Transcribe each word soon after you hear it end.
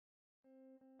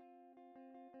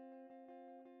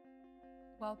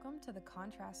Welcome to the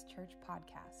Contrast Church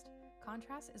podcast.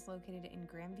 Contrast is located in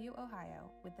Grandview, Ohio,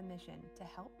 with the mission to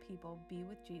help people be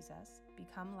with Jesus,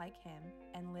 become like him,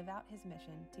 and live out his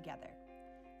mission together.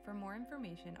 For more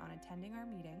information on attending our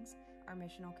meetings, our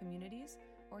missional communities,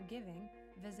 or giving,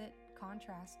 visit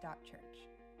contrast.church.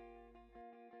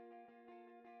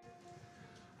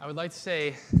 I would like to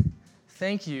say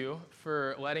thank you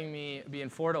for letting me be in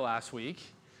Florida last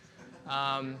week.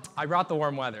 I brought the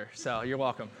warm weather, so you're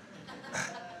welcome.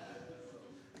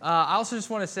 I also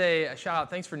just want to say a shout out,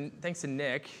 thanks to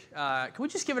Nick. Can we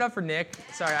just give it up for Nick?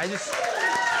 Sorry,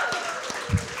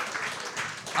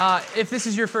 if this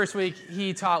is your first week,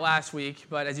 he taught last week,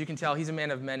 but as you can tell, he's a man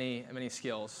of many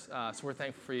skills. So we're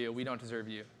thankful for you. We don't deserve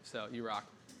you, so you rock.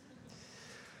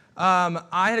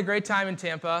 I had a great time in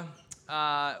Tampa.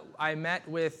 I met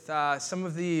with some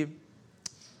of the,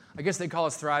 I guess they call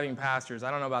us thriving pastors.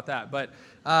 I don't know about that, but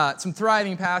some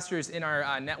thriving pastors in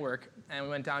our network, and we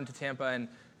went down to Tampa, and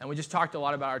we just talked a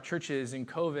lot about our churches and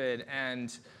COVID,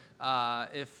 and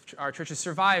if our churches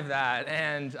survive that,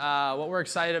 and what we're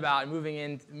excited about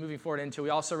moving forward into.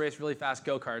 We also raced really fast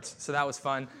go-karts, so that was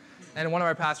fun. And one of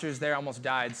our pastors there almost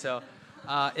died, so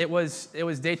it was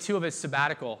day 2 of his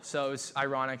sabbatical, so it was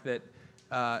ironic that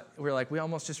we were like, we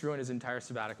almost just ruined his entire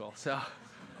sabbatical. So,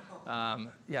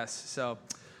 yes, so.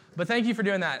 But thank you for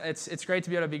doing that. It's great to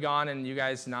be able to be gone and you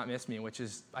guys not miss me, which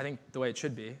is, I think, the way it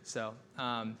should be. So,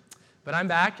 but I'm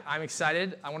back. I'm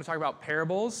excited. I want to talk about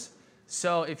parables.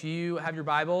 So if you have your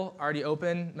Bible already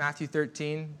open, Matthew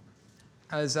 13.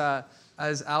 As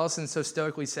Allison so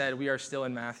stoically said, we are still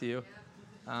in Matthew.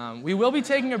 We will be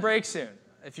taking a break soon.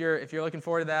 If you're looking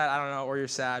forward to that, I don't know, or you're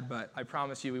sad, but I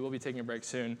promise you we will be taking a break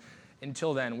soon.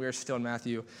 Until then, we are still in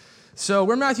Matthew. So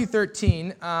we're in Matthew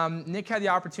 13. Nick had the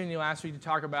opportunity last week to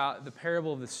talk about the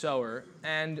parable of the sower.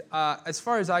 And as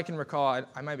far as I can recall,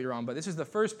 I might be wrong, but this is the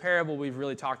first parable we've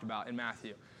really talked about in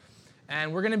Matthew.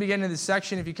 And we're going to begin in this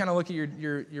section. If you kind of look at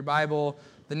your Bible,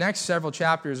 the next several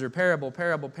chapters are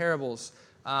parables.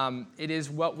 It is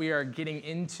what we are getting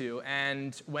into.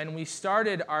 And when we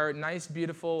started our nice,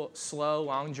 beautiful, slow,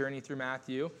 long journey through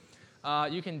Matthew,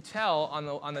 you can tell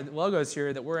on the logos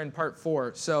here that we're in part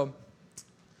 4. So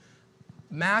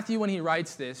Matthew, when he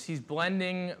writes this, he's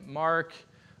blending Mark,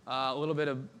 a little bit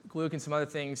of Luke, and some other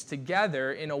things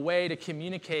together in a way to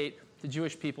communicate to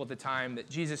Jewish people at the time that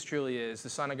Jesus truly is the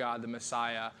Son of God, the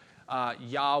Messiah,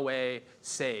 Yahweh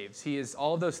saves. He is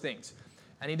all of those things.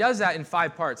 And he does that in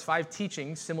 5 parts, 5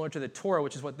 teachings similar to the Torah,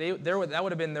 which is what that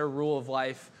would have been their rule of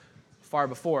life far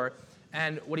before.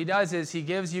 And what he does is he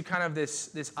gives you kind of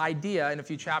this idea in a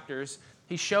few chapters.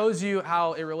 He shows you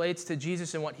how it relates to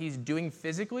Jesus and what he's doing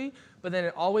physically, but then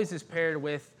it always is paired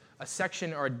with a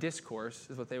section or a discourse,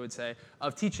 is what they would say,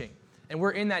 of teaching. And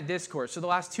we're in that discourse. So the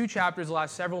last 2 chapters, the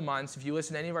last several months, if you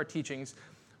listen to any of our teachings,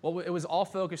 what it was all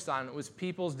focused on was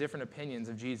people's different opinions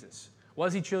of Jesus.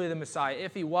 Was he truly the Messiah?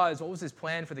 If he was, what was his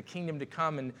plan for the kingdom to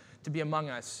come and to be among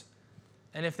us?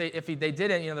 And if they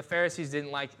didn't, the Pharisees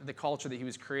didn't like the culture that he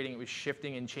was creating. It was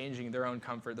shifting and changing their own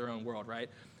comfort, their own world, right?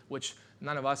 Which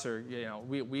none of us are,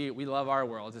 we love our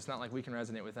worlds. It's not like we can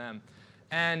resonate with them.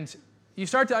 And you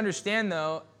start to understand,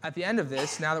 though, at the end of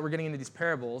this, now that we're getting into these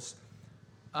parables,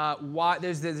 why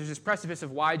there's this precipice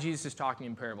of why Jesus is talking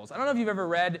in parables. I don't know if you've ever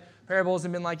read parables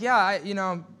and been like, why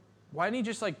didn't he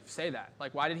just say that?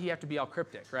 Like, why did he have to be all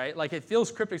cryptic, right? Like, it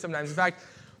feels cryptic sometimes. In fact,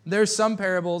 there's some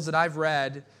parables that I've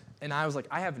read, and I was like,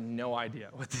 I have no idea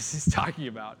what this is talking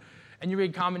about. And you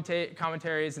read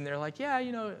commentaries, and they're like,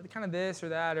 kind of this or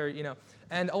that,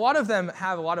 and a lot of them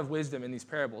have a lot of wisdom in these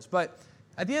parables. But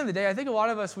at the end of the day, I think a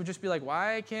lot of us would just be like,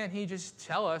 why can't he just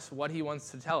tell us what he wants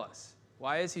to tell us?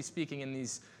 Why is he speaking in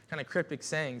these kind of cryptic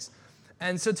sayings?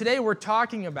 And so today we're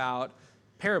talking about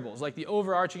parables, like the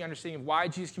overarching understanding of why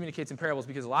Jesus communicates in parables,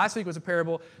 because last week was a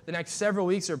parable, the next several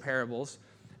weeks are parables,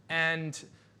 and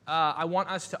I want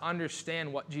us to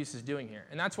understand what Jesus is doing here.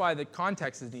 And that's why the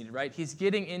context is needed, right? He's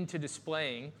getting into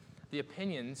displaying the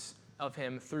opinions of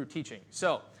him through teaching.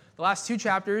 So the last 2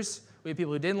 chapters, we have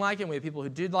people who didn't like him. We have people who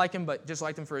did like him but just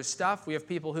liked him for his stuff. We have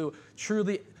people who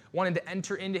truly wanted to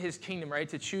enter into his kingdom, right?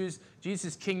 To choose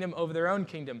Jesus' kingdom over their own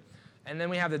kingdom. And then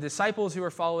we have the disciples who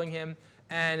are following him.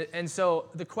 And so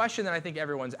the question that I think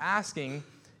everyone's asking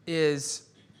is,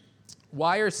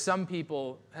 why are some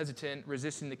people hesitant,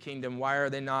 resisting the kingdom? Why are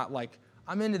they not like,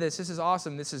 I'm into this. This is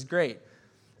awesome. This is great.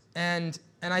 And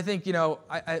I think,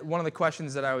 one of the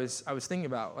questions that I was thinking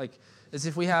about, is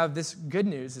if we have this good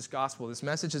news, this gospel, this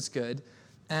message that's good,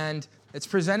 and it's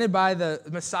presented by the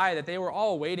Messiah that they were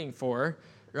all waiting for,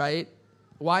 right?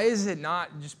 Why is it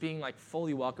not just being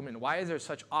fully welcomed, and why is there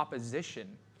such opposition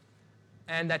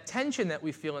And that tension that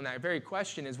we feel in that very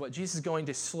question is what Jesus is going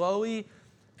to slowly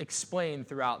explain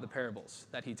throughout the parables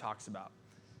that he talks about.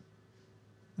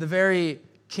 The very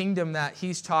kingdom that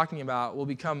he's talking about will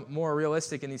become more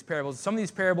realistic in these parables. Some of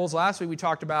these parables, last week we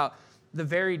talked about the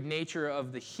varied nature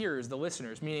of the hearers, the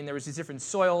listeners, meaning there was these different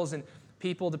soils, and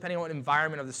people, depending on what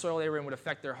environment of the soil they were in, would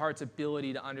affect their heart's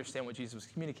ability to understand what Jesus was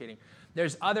communicating.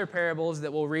 There's other parables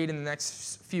that we'll read in the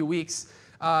next few weeks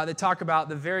that talk about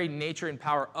the very nature and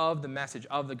power of the message,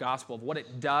 of the gospel, of what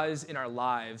it does in our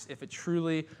lives if it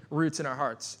truly roots in our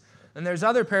hearts. And there's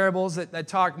other parables that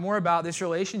talk more about this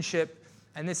relationship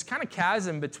and this kind of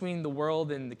chasm between the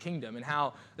world and the kingdom, and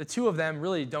how the two of them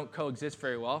really don't coexist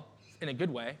very well in a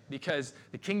good way, because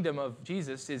the kingdom of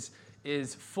Jesus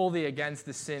is fully against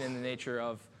the sin and the nature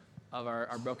of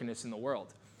our brokenness in the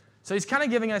world. So he's kind of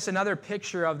giving us another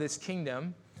picture of this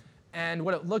kingdom and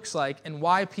what it looks like and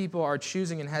why people are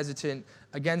choosing and hesitant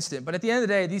against it. But at the end of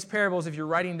the day, these parables, if you're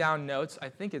writing down notes, I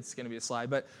think it's going to be a slide,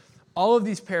 but all of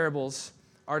these parables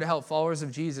are to help followers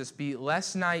of Jesus be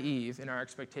less naive in our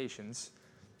expectations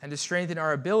and to strengthen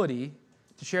our ability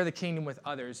to share the kingdom with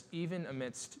others, even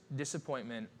amidst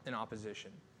disappointment and opposition.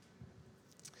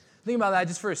 Think about that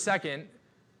just for a second.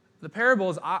 The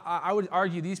parables, I would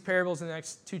argue these parables in the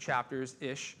next 2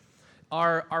 chapters-ish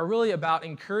are really about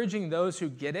encouraging those who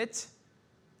get it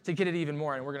to get it even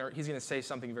more. And he's going to say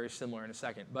something very similar in a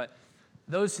second. But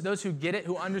those who get it,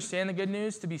 who understand the good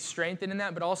news, to be strengthened in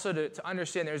that, but also to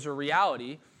understand there's a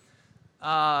reality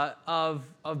of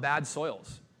bad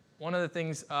soils. One of the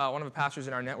things, one of the pastors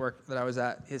in our network that I was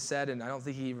at, has said, and I don't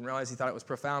think he even realized he thought it was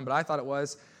profound, but I thought it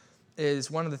was, is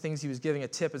one of the things he was giving a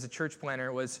tip as a church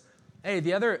planner was, hey,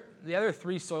 the other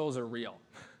 3 soils are real.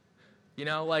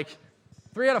 Like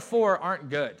 3 out of 4 aren't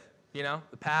good. The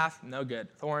path, no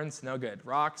good. Thorns, no good.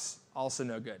 Rocks, also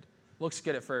no good. Looks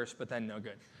good at first, but then no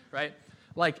good, right?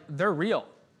 Like, they're real,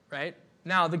 right?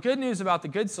 Now, the good news about the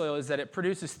good soil is that it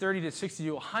produces 30 to 60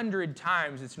 to 100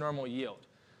 times its normal yield.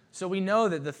 So we know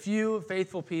that the few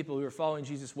faithful people who are following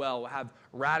Jesus well will have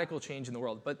radical change in the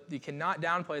world. But you cannot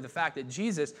downplay the fact that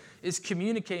Jesus is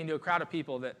communicating to a crowd of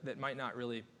people that might not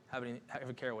really have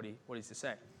a care what he's to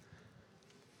say.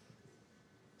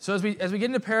 So as we get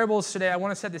into parables today, I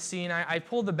want to set the scene. I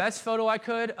pulled the best photo I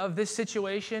could of this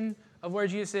situation of where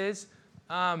Jesus is.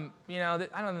 I don't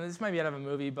know, this might be out of a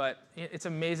movie, but it's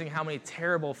amazing how many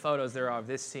terrible photos there are of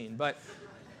this scene. But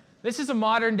this is a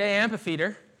modern-day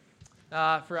amphitheater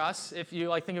for us. If you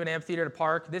think of an amphitheater at a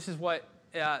park, this is what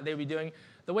they would be doing.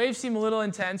 The waves seem a little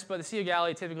intense, but the Sea of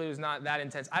Galilee typically was not that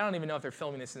intense. I don't even know if they're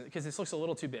filming this because this looks a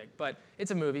little too big, but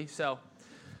it's a movie, so,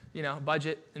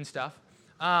 budget and stuff.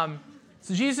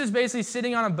 So Jesus is basically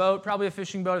sitting on a boat, probably a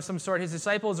fishing boat of some sort. His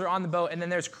disciples are on the boat, and then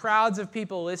there's crowds of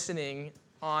people listening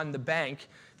on the bank.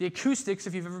 The acoustics,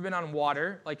 if you've ever been on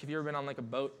water, like if you've ever been on a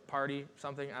boat party or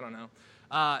something, I don't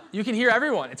know. You can hear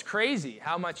everyone. It's crazy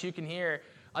how much you can hear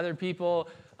other people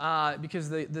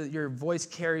because your voice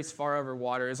carries far over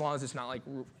water, as long as it's not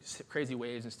crazy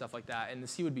waves and stuff like that. And the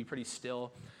sea would be pretty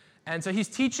still. And so he's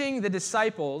teaching the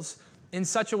disciples in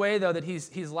such a way, though, that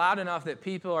he's loud enough that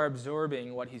people are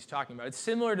absorbing what he's talking about. It's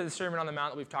similar to the Sermon on the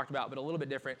Mount that we've talked about, but a little bit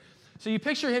different. So you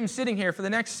picture him sitting here for the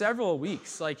next several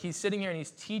weeks. He's sitting here and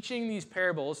he's teaching these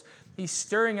parables. He's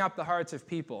stirring up the hearts of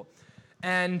people.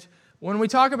 And when we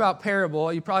talk about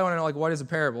parable, you probably want to know, what is a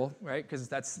parable, right? Because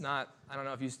that's not, I don't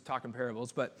know if you talk in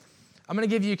parables, but I'm going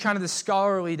to give you kind of the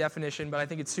scholarly definition, but I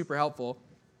think it's super helpful.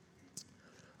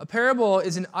 A parable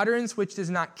is an utterance which does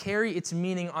not carry its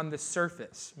meaning on the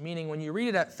surface, meaning when you read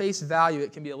it at face value,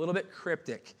 it can be a little bit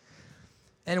cryptic,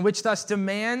 and which thus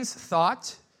demands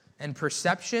thought and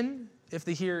perception if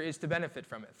the hearer is to benefit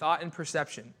from it. Thought and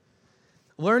perception.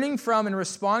 Learning from and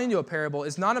responding to a parable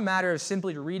is not a matter of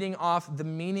simply reading off the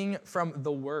meaning from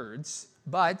the words,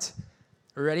 but,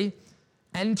 ready?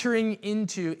 Entering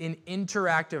into an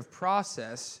interactive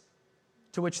process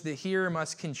to which the hearer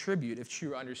must contribute if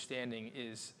true understanding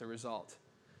is the result.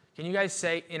 Can you guys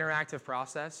say interactive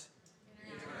process?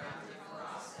 Interactive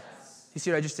process. You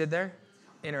see what I just did there?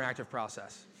 Interactive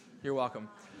process. You're welcome.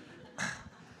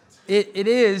 It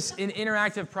is an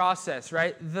interactive process,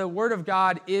 right? The Word of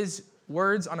God is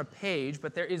words on a page,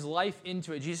 but there is life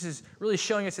into it. Jesus is really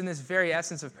showing us in this very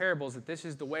essence of parables that this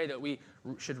is the way that we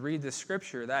should read the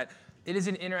Scripture, that it is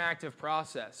an interactive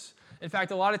process. In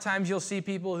fact, a lot of times you'll see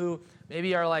people who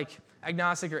maybe are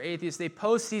agnostic or atheists, they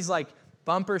post these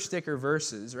bumper sticker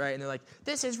verses, right? And they're like,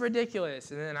 this is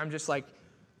ridiculous. And then I'm just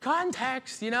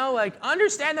context,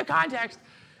 understand the context.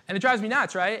 And it drives me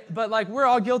nuts, right? But we're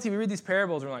all guilty. We read these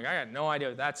parables and we're I got no idea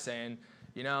what that's saying.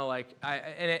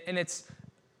 And it's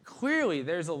clearly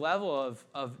there's a level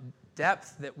of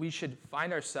depth that we should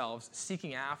find ourselves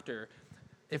seeking after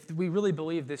if we really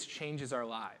believe this changes our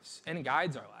lives and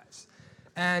guides our lives.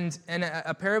 And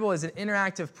a parable is an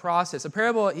interactive process. A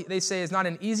parable, they say, is not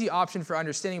an easy option for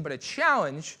understanding, but a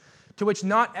challenge to which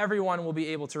not everyone will be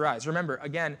able to rise. Remember,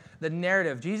 again, the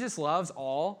narrative. Jesus loves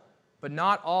all, but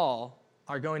not all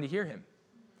are going to hear him.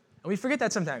 And we forget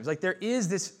that sometimes. Like, there is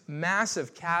this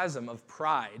massive chasm of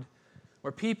pride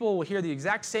where people will hear the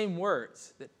exact same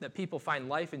words that people find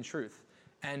life and truth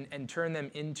and turn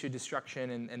them into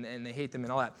destruction and they hate them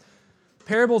and all that.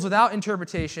 Parables without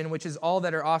interpretation, which is all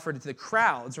that are offered to the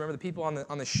crowds, remember the people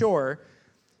on the shore,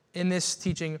 in this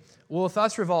teaching, will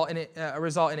thus result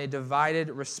in a divided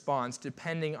response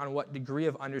depending on what degree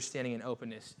of understanding and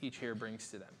openness each hearer brings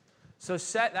to them. So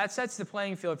that sets the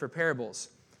playing field for parables.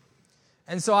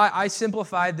 And so I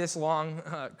simplified this long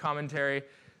commentary.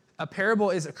 A parable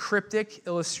is a cryptic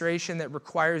illustration that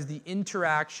requires the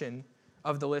interaction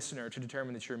of the listener to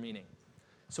determine the true meaning.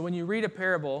 So when you read a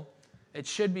parable, it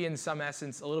should be in some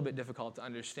essence a little bit difficult to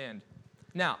understand.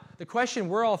 Now, the question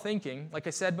we're all thinking, like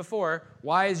I said before,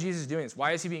 why is Jesus doing this?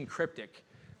 Why is he being cryptic?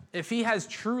 If he has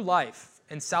true life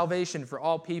and salvation for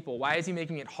all people, why is he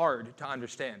making it hard to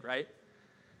understand, right?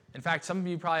 In fact, some of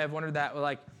you probably have wondered that,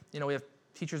 like, we have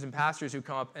teachers and pastors who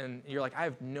come up and you're like, I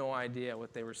have no idea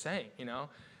what they were saying,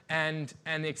 And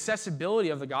the accessibility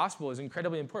of the gospel is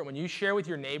incredibly important. When you share with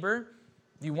your neighbor,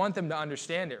 you want them to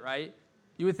understand it, right?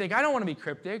 You would think, I don't want to be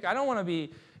cryptic. I don't want to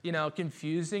be,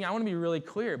 confusing. I want to be really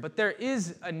clear. But there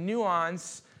is a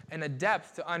nuance and a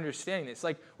depth to understanding this.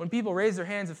 Like, when people raise their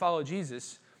hands and follow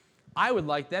Jesus, I would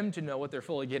like them to know what they're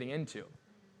fully getting into.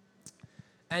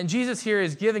 And Jesus here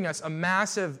is giving us a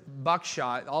massive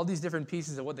buckshot, all these different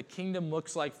pieces of what the kingdom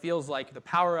looks like, feels like, the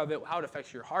power of it, how it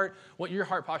affects your heart, what your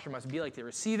heart posture must be like to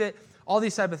receive it, all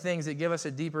these type of things that give us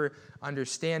a deeper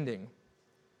understanding.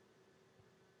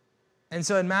 And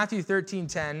so in Matthew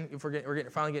 13:10, if we're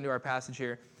finally getting to our passage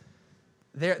here,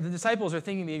 the disciples are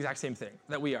thinking the exact same thing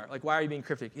that we are. Like, why are you being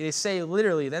cryptic? They say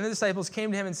literally, then the disciples came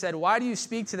to him and said, why do you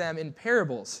speak to them in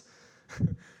parables?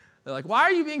 They're like, why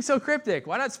are you being so cryptic?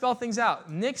 Why not spell things out?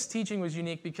 Nick's teaching was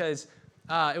unique because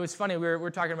it was funny. We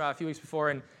were talking about it a few weeks before,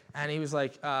 and he was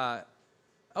like,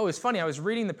 it was funny. I was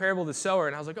reading the parable of the sower,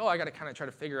 and I was like, I got to kind of try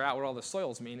to figure out what all the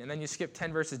soils mean. And then you skip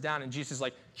 10 verses down, and Jesus is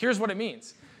like, here's what it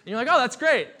means. And you're like, that's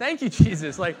great. Thank you,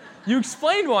 Jesus. Like, you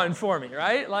explained one for me,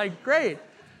 right? Like, great.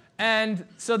 And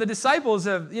so the disciples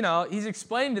have, he's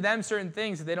explained to them certain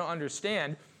things that they don't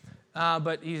understand.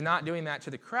 But he's not doing that to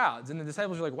the crowds. And the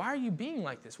disciples are like, why are you being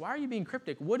like this? Why are you being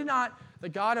cryptic? Would not the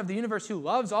God of the universe who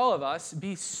loves all of us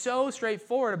be so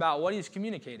straightforward about what he's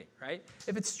communicating, right?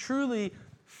 If it's truly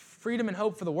freedom and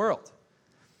hope for the world.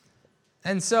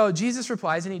 And so Jesus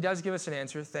replies, and he does give us an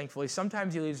answer, thankfully.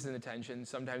 Sometimes he leaves us in the tension.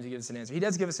 Sometimes he gives us an answer. He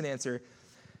does give us an answer.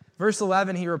 Verse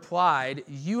 11, he replied,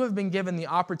 you have been given the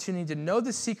opportunity to know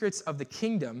the secrets of the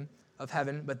kingdom of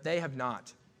heaven, but they have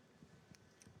not.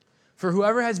 For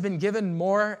whoever has been given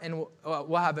more and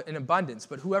will have an abundance,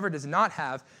 but whoever does not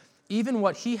have, even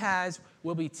what he has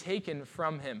will be taken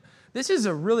from him. This is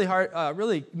a really hard,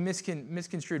 really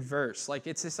misconstrued verse. Like,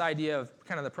 it's this idea of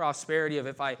kind of the prosperity of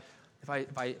if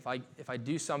I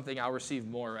do something, I'll receive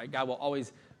more, right? God will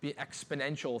always be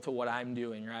exponential to what I'm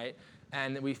doing, right?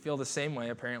 And we feel the same way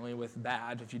apparently with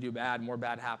bad. If you do bad, more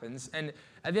bad happens. And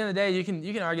at the end of the day, you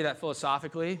can argue that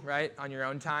philosophically, right, on your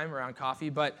own time around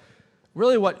coffee, but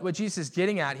really what Jesus is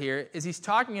getting at here is he's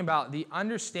talking about the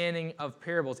understanding of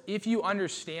parables. If you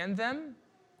understand them,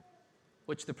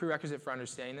 which the prerequisite for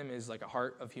understanding them is like a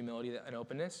heart of humility and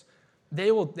openness,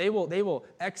 they will be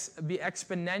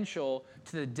exponential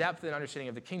to the depth and understanding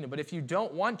of the kingdom. But if you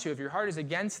don't want to, if your heart is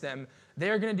against them, they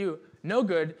are going to do no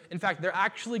good. In fact, they're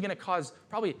actually going to cause,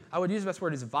 probably, I would use the best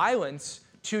word is violence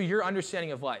to your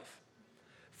understanding of life.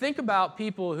 Think about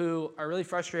people who are really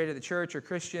frustrated at the church or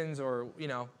Christians or,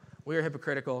 we are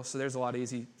hypocritical, so there's a lot of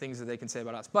easy things that they can say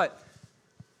about us. But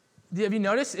have you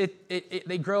noticed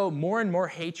they grow more and more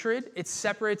hatred? It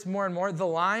separates more and more. The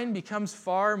line becomes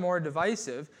far more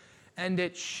divisive, and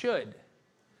it should.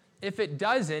 If it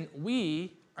doesn't,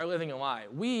 we are living a lie.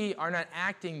 We are not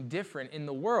acting different in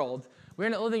the world. We're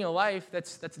not living a life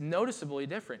that's noticeably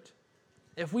different.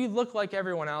 If we look like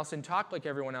everyone else and talk like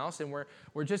everyone else, and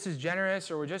we're just as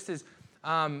generous or we're just as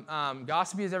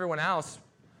gossipy as everyone else,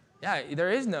 yeah, there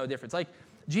is no difference. Like,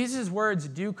 Jesus' words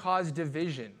do cause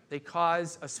division. They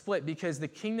cause a split because the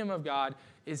kingdom of God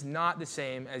is not the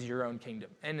same as your own kingdom.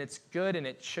 And it's good and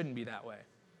it shouldn't be that way.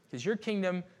 Because your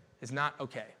kingdom is not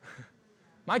okay.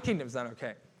 My kingdom's not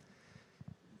okay.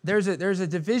 There's a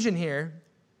division here.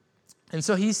 And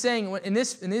so he's saying, in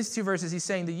these two verses, he's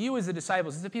saying that you as the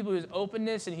disciples, it's the people whose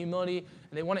openness and humility,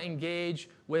 and they want to engage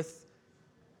with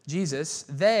Jesus.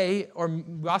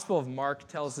 Gospel of Mark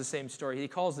tells the same story. He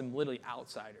calls them literally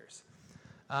outsiders.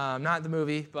 Not the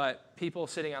movie, but people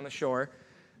sitting on the shore.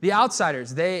 The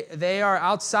outsiders, they are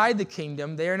outside the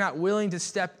kingdom. They are not willing to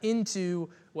step into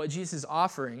what Jesus is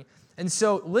offering. And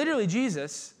so literally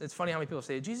Jesus, it's funny how many people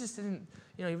say, Jesus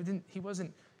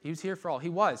he was here for all. He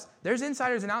was. There's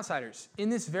insiders and outsiders in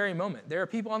this very moment. There are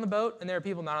people on the boat and there are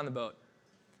people not on the boat.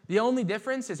 The only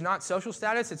difference is not social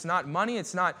status, it's not money,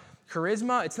 it's not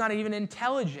charisma, it's not even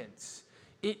intelligence.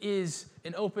 It is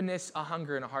an openness, a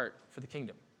hunger, and a heart for the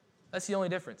kingdom. That's the only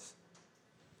difference.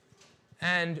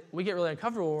 And we get really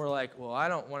uncomfortable when we're like, well, I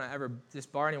don't want to ever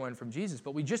disbar anyone from Jesus.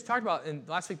 But we just talked about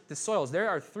last week the soils. There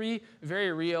are 3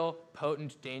 very real,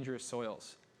 potent, dangerous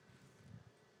soils.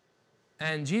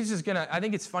 And Jesus is going to, I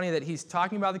think it's funny that he's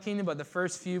talking about the kingdom, but the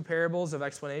first few parables of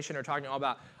explanation are talking all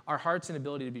about our hearts and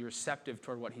ability to be receptive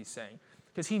toward what he's saying.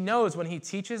 Because he knows when he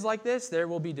teaches like this, there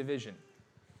will be division.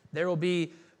 There will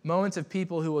be moments of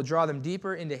people who will draw them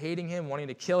deeper into hating him, wanting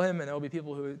to kill him, and there will be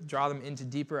people who draw them into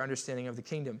deeper understanding of the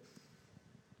kingdom.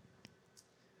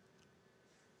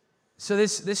 So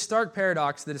this stark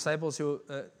paradox, the disciples who,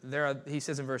 he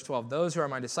says in verse 12, those who are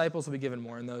my disciples will be given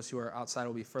more, and those who are outside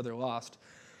will be further lost.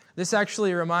 This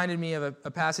actually reminded me of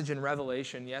a passage in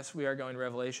Revelation. Yes, we are going to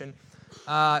Revelation.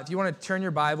 If you want to turn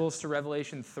your Bibles to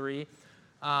Revelation 3,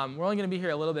 we're only going to be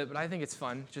here a little bit, but I think it's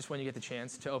fun just when you get the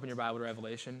chance to open your Bible to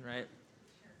Revelation, right?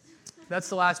 That's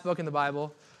the last book in the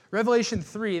Bible. Revelation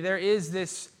 3, there is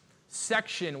this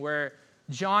section where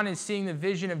John is seeing the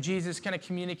vision of Jesus kind of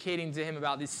communicating to him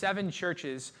about these 7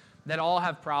 churches that all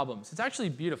have problems. It's actually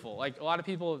beautiful. Like, a lot of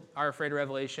people are afraid of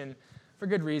Revelation for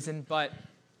good reason, but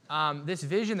this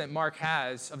vision that Mark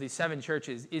has of these 7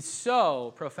 churches is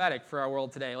so prophetic for our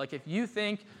world today. Like, if you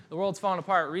think the world's falling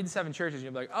apart, read the 7 churches and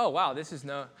you'll be like, oh, wow, this is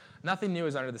nothing new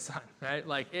is under the sun, right?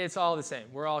 Like, it's all the same.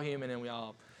 We're all human and we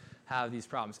all have these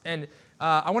problems. And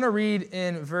I want to read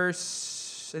in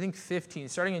verse, I think 15,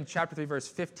 starting in chapter 3, verse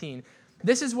 15.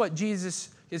 This is what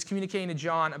Jesus is communicating to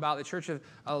John about the church of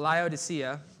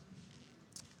Laodicea.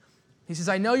 He says,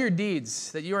 I know your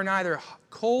deeds, that you are neither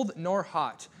cold nor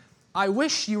hot. I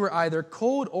wish you were either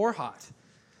cold or hot.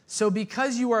 So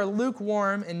because you are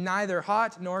lukewarm and neither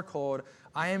hot nor cold,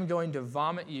 I am going to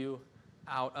vomit you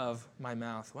out of my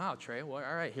mouth. Wow, Trey. Well,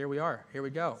 all right, here we are. Here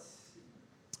we go.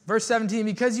 Verse 17,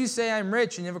 because you say I'm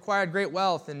rich and you have acquired great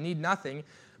wealth and need nothing,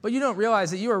 but you don't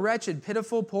realize that you are wretched,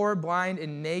 pitiful, poor, blind,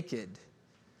 and naked.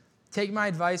 Take my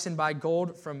advice and buy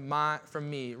gold from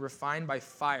me, refined by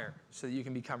fire, so that you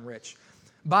can become rich.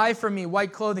 Buy from me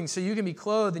white clothing, so you can be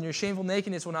clothed, and your shameful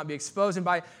nakedness will not be exposed. And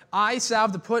buy eye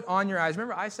salve to put on your eyes.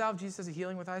 Remember eye salve? Jesus does a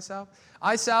healing with eye salve.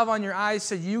 Eye salve on your eyes,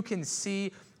 so you can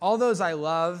see. All those I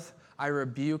love, I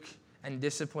rebuke and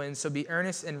discipline. So be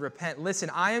earnest and repent. Listen,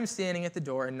 I am standing at the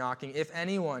door and knocking. If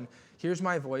anyone hears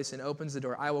my voice and opens the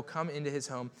door, I will come into his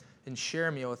home and share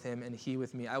a meal with him and he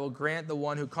with me. I will grant the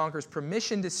one who conquers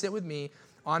permission to sit with me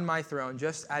on my throne,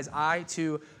 just as I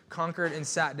too conquered and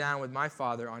sat down with my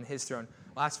Father on his throne.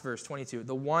 Last verse, 22.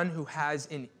 The one who has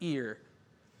an ear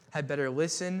had better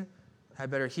listen, had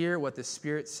better hear what the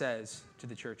Spirit says to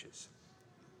the churches.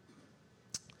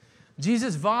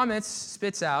 Jesus vomits,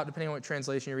 spits out, depending on what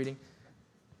translation you're reading,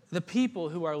 the people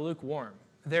who are lukewarm.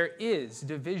 There is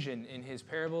division in his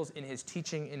parables, in his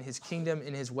teaching, in his kingdom,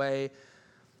 in his way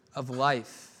of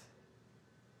life.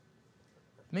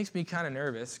 It makes me kind of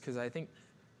nervous because I think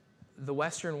the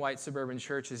Western white suburban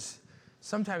church is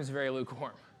sometimes very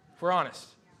lukewarm. If we're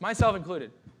honest, myself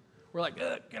included. We're like,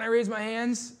 can I raise my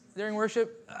hands during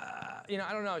worship? I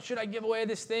don't know. Should I give away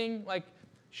this thing? Like,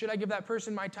 should I give that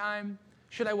person my time?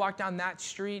 Should I walk down that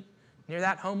street near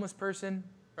that homeless person?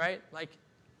 Right?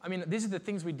 These are the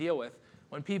things we deal with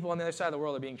when people on the other side of the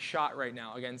world are being shot right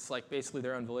now against, basically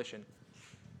their own volition.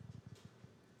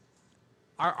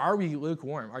 Are we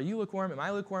lukewarm? Are you lukewarm? Am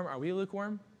I lukewarm? Are we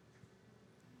lukewarm?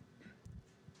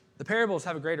 The parables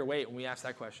have a greater weight when we ask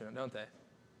that question, don't they?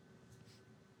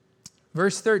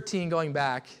 Verse 13, going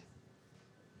back,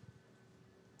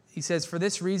 he says, for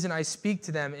this reason I speak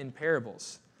to them in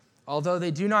parables. Although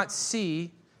they do not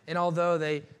see, and although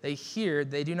they hear,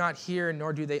 they do not hear,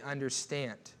 nor do they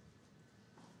understand.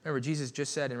 Remember, Jesus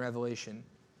just said in Revelation,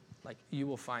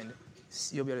 you'll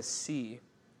be able to see.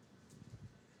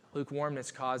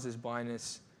 Lukewarmness causes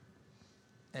blindness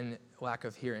and lack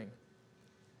of hearing.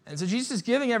 And so Jesus is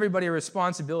giving everybody a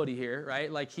responsibility here,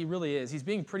 right? He really is. He's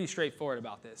being pretty straightforward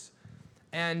about this.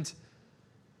 And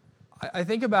I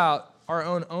think about our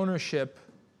own ownership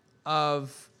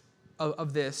of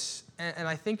this, and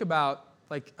I think about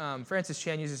Francis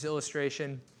Chan uses this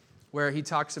illustration where he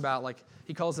talks about, like,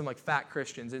 he calls them, like, fat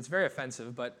Christians. It's very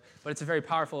offensive, but it's a very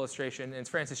powerful illustration, and it's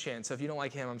Francis Chan, so if you don't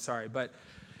like him, I'm sorry. But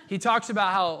he talks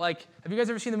about how, like, have you guys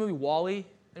ever seen the movie WALL-E?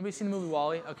 Anybody seen the movie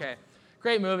WALL-E? Okay.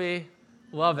 Great movie.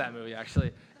 Love that movie,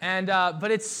 actually. And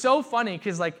but it's so funny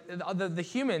because, like, the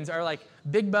humans are, like,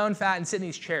 big bone, fat, and sit in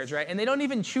these chairs, right? And they don't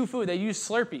even chew food. They use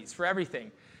Slurpees for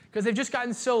everything because they've just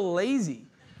gotten so lazy.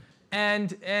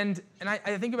 And I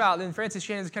think about, and Francis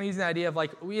Chan is kind of using the idea of,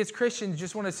 like, we as Christians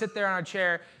just want to sit there on our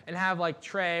chair and have, like,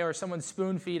 Trey or someone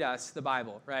spoon feed us the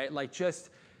Bible, right? Like, just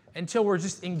until we're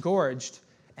just engorged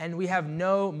and we have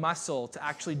no muscle to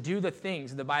actually do the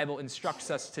things the Bible instructs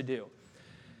us to do.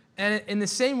 And in the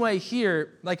same way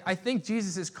here, like, I think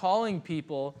Jesus is calling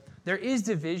people. There is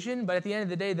division, but at the end of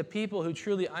the day, the people who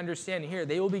truly understand here,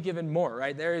 they will be given more,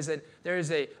 right? There is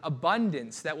a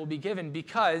abundance that will be given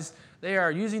because they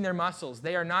are using their muscles.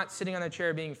 They are not sitting on their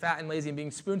chair being fat and lazy and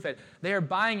being spoon-fed. They are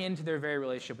buying into their very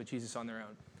relationship with Jesus on their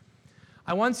own.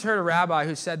 I once heard a rabbi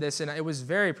who said this, and it was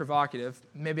very provocative.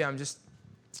 Maybe I'm just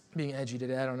being edgy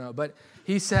today, I don't know. But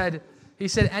he said,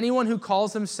 anyone who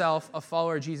calls himself a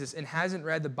follower of Jesus and hasn't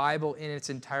read the Bible in its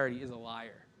entirety is a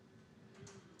liar.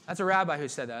 That's a rabbi who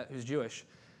said that, who's Jewish.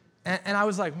 And I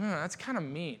was like, that's kind of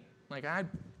mean. Like,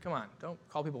 come on, don't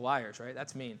call people liars, right?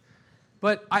 That's mean.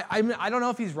 But I don't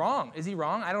know if he's wrong. Is he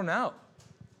wrong? I don't know.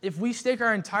 If we stake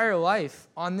our entire life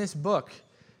on this book,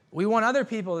 we want other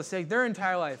people to stake their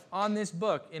entire life on this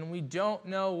book, and we don't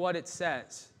know what it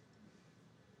says.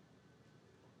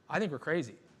 I think we're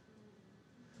crazy.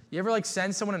 You ever, like,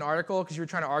 send someone an article because you were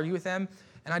trying to argue with them?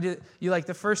 And you like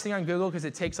the first thing on Google because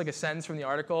it takes like a sentence from the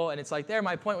article and it's like, there,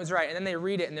 my point was right. And then they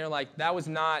read it and they're like, that was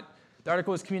not, the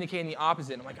article was communicating the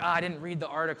opposite. And I'm like, I didn't read the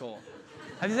article.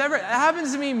 It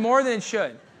happens to me more than it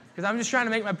should because I'm just trying to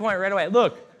make my point right away.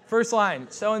 Look, first line,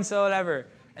 so-and-so, whatever.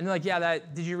 And they're like, yeah,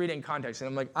 did you read it in context? And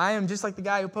I'm like, I am just like the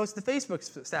guy who posted the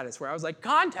Facebook status where I was like,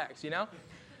 context, you know?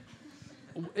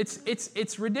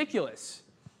 It's ridiculous.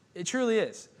 It truly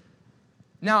is.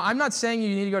 Now, I'm not saying you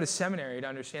need to go to seminary to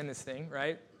understand this thing,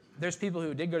 right? There's people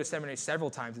who did go to seminary several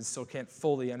times and still can't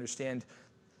fully understand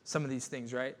some of these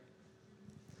things, right?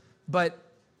 But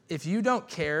if you don't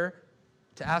care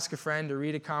to ask a friend, to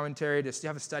read a commentary, to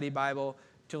have a study Bible,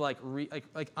 to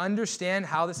understand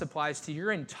how this applies to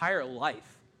your entire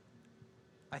life,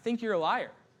 I think you're a liar.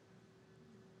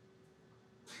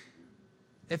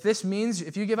 If this means,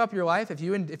 if you give up your life, if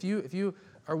you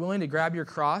are willing to grab your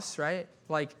cross, right?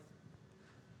 Like,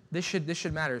 this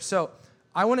should matter. So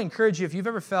I want to encourage you, if you've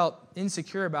ever felt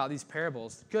insecure about these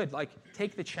parables, good, like,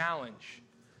 take the challenge.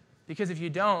 Because if you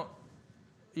don't,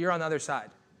 you're on the other side.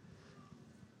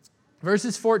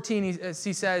 Verses 14,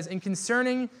 he says, and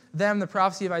concerning them, the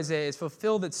prophecy of Isaiah is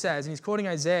fulfilled, it says, and he's quoting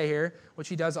Isaiah here, which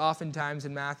he does oftentimes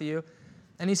in Matthew.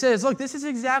 And he says, look, this is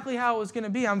exactly how it was going to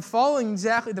be. I'm following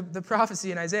exactly the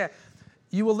prophecy in Isaiah.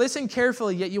 You will listen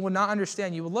carefully, yet you will not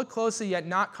understand. You will look closely, yet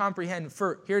not comprehend.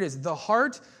 For, here it is, the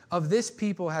heart of this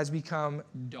people has become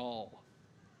dull.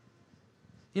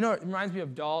 You know, it reminds me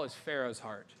of dull is Pharaoh's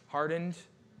heart. Hardened,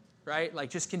 right? Like,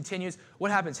 just continues.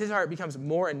 What happens? His heart becomes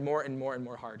more and more and more and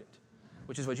more hardened,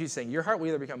 which is what Jesus is saying. Your heart will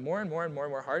either become more and more and more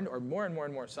and more hardened or more and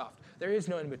more soft. There is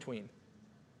no in between.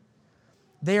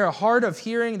 They are hard of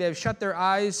hearing. They have shut their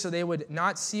eyes so they would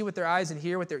not see with their eyes and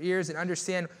hear with their ears and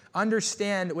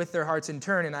understand with their hearts in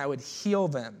turn, and I would heal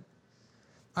them.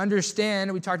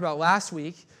 Understand, we talked about last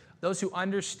week, those who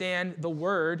understand the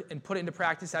word and put it into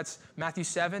practice. That's Matthew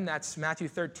 7, that's Matthew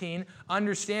 13.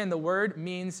 Understand the word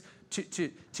means to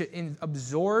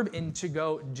absorb and to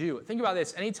go do. Think about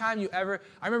this. Anytime I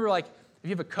remember, like, if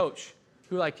you have a coach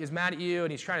who, like, is mad at you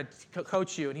and he's trying to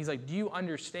coach you and he's like, do you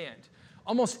understand?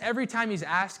 Almost every time he's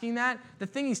asking that, the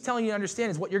thing he's telling you to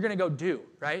understand is what you're going to go do,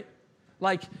 right?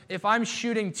 Like, if I'm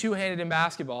shooting two-handed in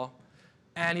basketball,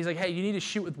 and he's like, hey, you need to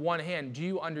shoot with one hand. Do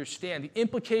you understand? The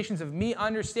implications of me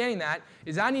understanding that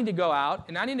is I need to go out,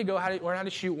 and I need to learn how to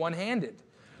shoot one-handed.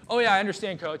 Oh, yeah, I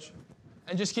understand, coach.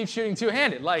 And just keep shooting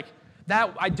two-handed. Like,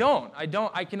 that, I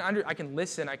can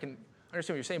listen, I can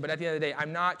understand what you're saying, but at the end of the day,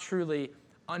 I'm not truly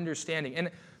understanding.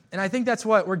 And I think that's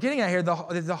what we're getting at here.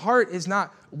 The heart is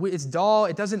not, it's dull.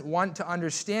 It doesn't want to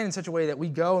understand in such a way that we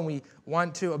go and we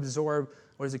want to absorb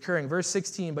what is occurring. Verse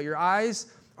 16, but your eyes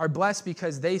are blessed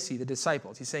because they see, the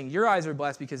disciples. He's saying your eyes are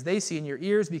blessed because they see, and your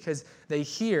ears because they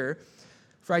hear.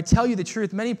 For I tell you the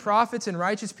truth, many prophets and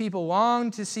righteous people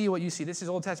long to see what you see. This is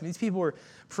Old Testament. These people were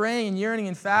praying and yearning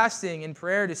and fasting in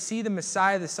prayer to see the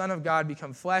Messiah, the Son of God,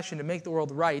 become flesh and to make the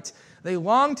world right. They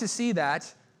long to see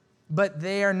that, but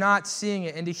they are not seeing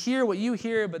it. And to hear what you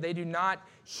hear, but they do not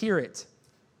hear it.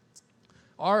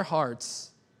 Our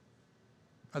hearts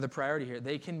are the priority here.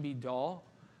 They can be dull,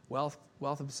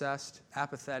 wealth-obsessed,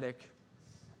 apathetic,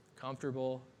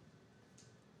 comfortable,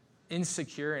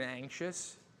 insecure and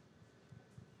anxious.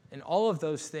 And all of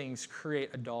those things create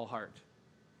a dull heart.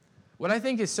 What I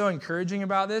think is so encouraging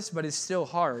about this, but is still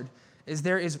hard, is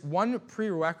there is one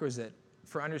prerequisite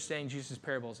for understanding Jesus'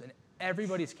 parables, and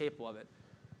everybody's capable of it.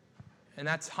 And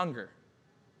that's hunger.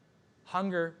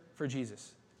 Hunger for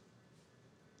Jesus.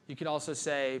 You could also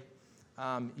say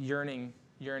yearning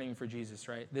for Jesus,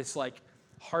 right? This like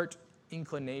heart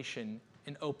inclination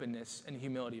and openness and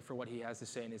humility for what he has to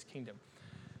say in his kingdom.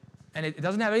 And it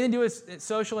doesn't have anything to do with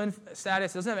social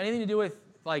status. It doesn't have anything to do with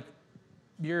like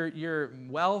your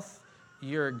wealth,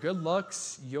 your good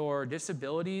looks, your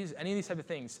disabilities, any of these type of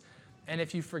things. And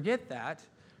if you forget that,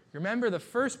 remember the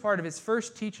first part of his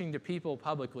first teaching to people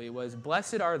publicly was,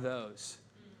 blessed are those,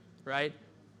 right,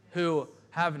 who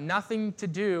have nothing to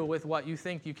do with what you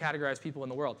think you categorize people in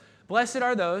the world. Blessed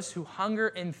are those who hunger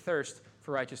and thirst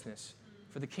for righteousness.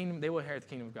 For the kingdom, they will inherit the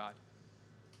kingdom of God.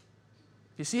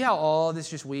 You see how all this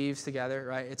just weaves together,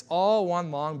 right? It's all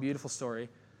one long, beautiful story.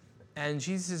 And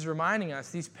Jesus is reminding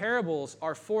us these parables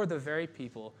are for the very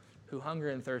people who hunger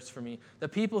and thirst for me. The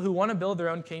people who want to build their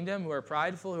own kingdom, who are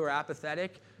prideful, who are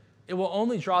apathetic, it will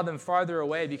only draw them farther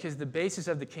away because the basis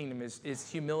of the kingdom is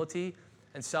humility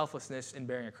and selflessness in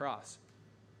bearing a cross.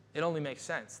 It only makes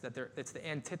sense that it's the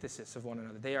antithesis of one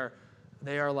another.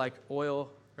 They are like oil,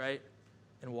 right,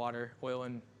 and water. Oil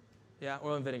and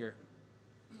vinegar.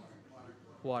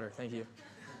 Water, thank you.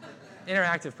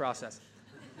 Interactive process.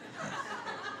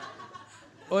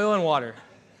 Oil and water.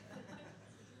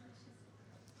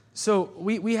 So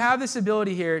we have this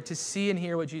ability here to see and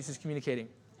hear what Jesus is communicating.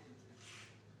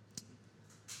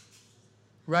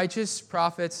 Righteous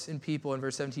prophets and people, in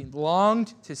verse 17,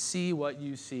 longed to see what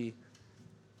you see.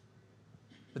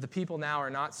 But the people now are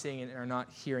not seeing it and are not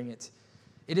hearing it.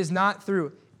 It is not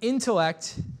through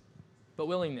intellect, but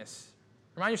willingness.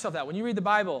 Remind yourself that. When you read the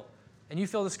Bible and you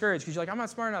feel discouraged because you're like, I'm not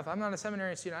smart enough, I'm not a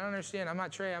seminary student, I don't understand, I'm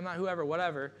not Trey, I'm not whoever,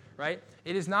 whatever, right?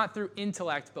 It is not through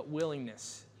intellect, but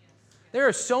willingness. There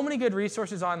are so many good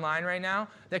resources online right now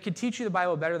that could teach you the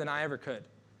Bible better than I ever could.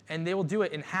 And they will do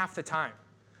it in half the time,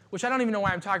 which I don't even know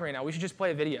why I'm talking right now. We should just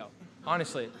play a video,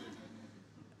 honestly.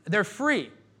 They're free.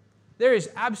 There is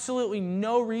absolutely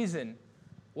no reason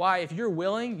why, if you're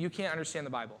willing, you can't understand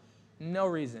the Bible. No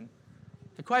reason.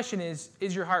 The question is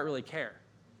your heart really care?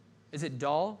 Is it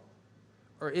dull?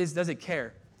 Or does it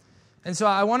care? And so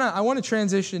I want to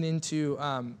transition into,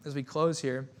 as we close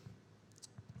here,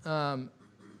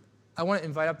 I want to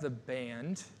invite up the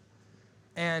band.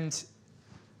 And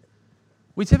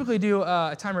we typically do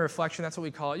a time of reflection. That's what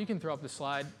we call it. You can throw up the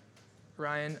slide,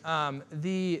 Ryan.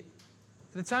 The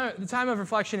time of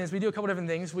reflection is we do a couple different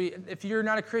things. If you're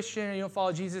not a Christian and you don't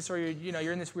follow Jesus, or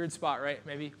you're in this weird spot, right?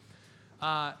 Maybe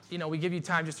we give you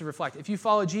time just to reflect. If you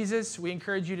follow Jesus, we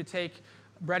encourage you to take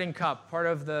bread and cup, part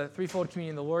of the threefold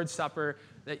communion, the Lord's Supper.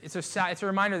 It's a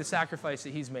reminder of the sacrifice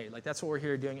that he's made. Like that's what we're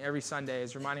here doing every Sunday,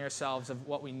 is reminding ourselves of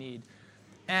what we need.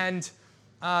 And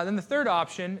then the third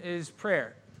option is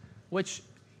prayer, which,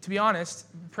 to be honest,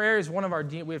 prayer is one of our,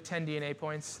 we have 10 DNA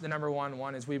points. The number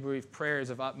one is we believe prayer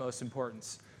is of utmost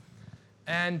importance.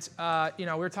 And, we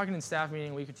were talking in staff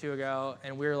meeting a week or two ago,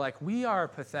 and we were like, we are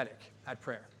pathetic at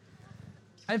prayer.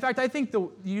 In fact, I think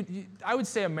I would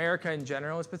say America in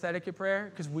general is pathetic at prayer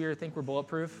because we think we're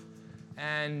bulletproof,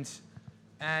 and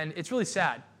it's really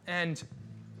sad. And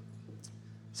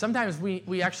sometimes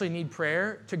we actually need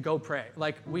prayer to go pray.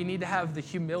 Like we need to have the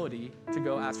humility to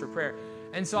go ask for prayer.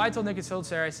 And so I told Nick and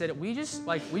Sarah, I said, we just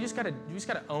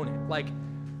gotta own it. Like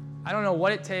I don't know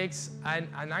what it takes. I'm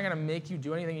not gonna make you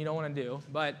do anything you don't want to do,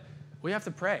 but we have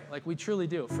to pray. Like we truly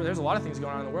do. There's a lot of things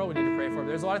going on in the world we need to pray for, but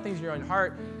there's a lot of things in your own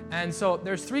heart. And so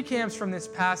there's three camps from this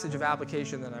passage of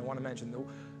application that I want to mention.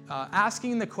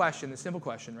 Asking the simple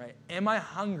question, right? Am I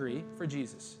hungry for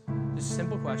Jesus? Just a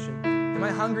simple question. Am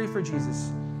I hungry for Jesus?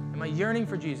 Am I yearning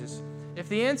for Jesus? If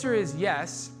the answer is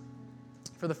yes,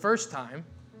 for the first time,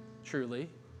 truly,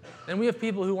 then we have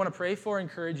people who want to pray for,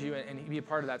 encourage you, and be a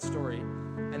part of that story.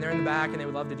 And they're in the back, and they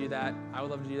would love to do that. I would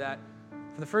love to do that.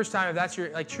 For the first time, if that's your,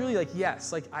 truly,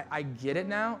 yes, I get it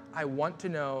now. I want to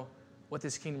know what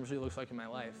this kingdom really looks like in my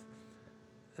life.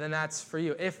 Then that's for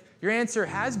you. If your answer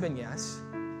has been yes,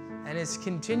 and is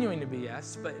continuing to be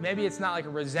yes, but maybe it's not like a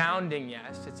resounding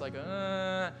yes. It's like,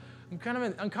 I'm kind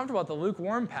of uncomfortable at the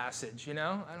lukewarm passage, I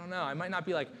don't know. I might not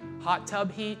be like hot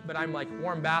tub heat, but I'm like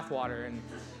warm bath water,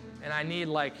 and I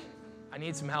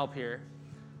need some help here.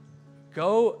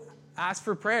 Go ask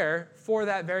for prayer for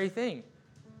that very thing.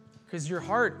 Because your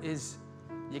heart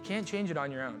you can't change it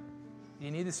on your own. You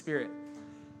need the Spirit.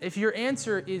 If your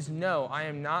answer is no, I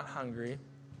am not hungry,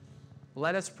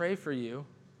 let us pray for you,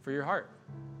 for your heart.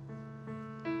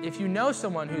 If you know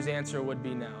someone whose answer would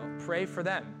be no, pray for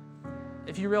them.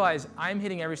 If you realize I'm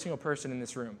hitting every single person in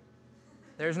this room,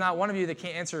 there's not one of you that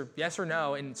can't answer yes or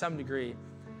no in some degree.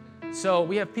 So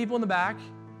we have people in the back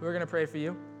who are going to pray for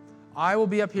you. I will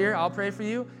be up here. I'll pray for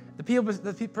you.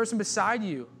 The person beside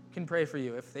you can pray for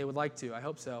you if they would like to. I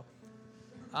hope so.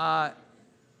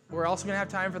 We're also going to have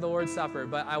time for the Lord's Supper,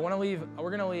 but we're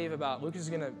going to leave Lucas is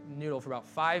going to noodle for about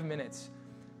 5 minutes.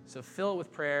 So fill it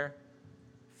with prayer,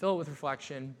 fill it with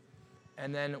reflection,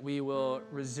 and then we will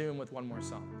resume with one more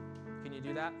song. Can you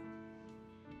do that?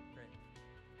 Great.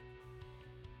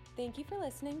 Thank you for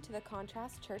listening to the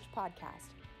Contrast Church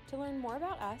podcast. To learn more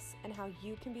about us and how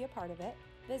you can be a part of it,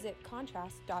 visit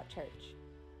contrast.church.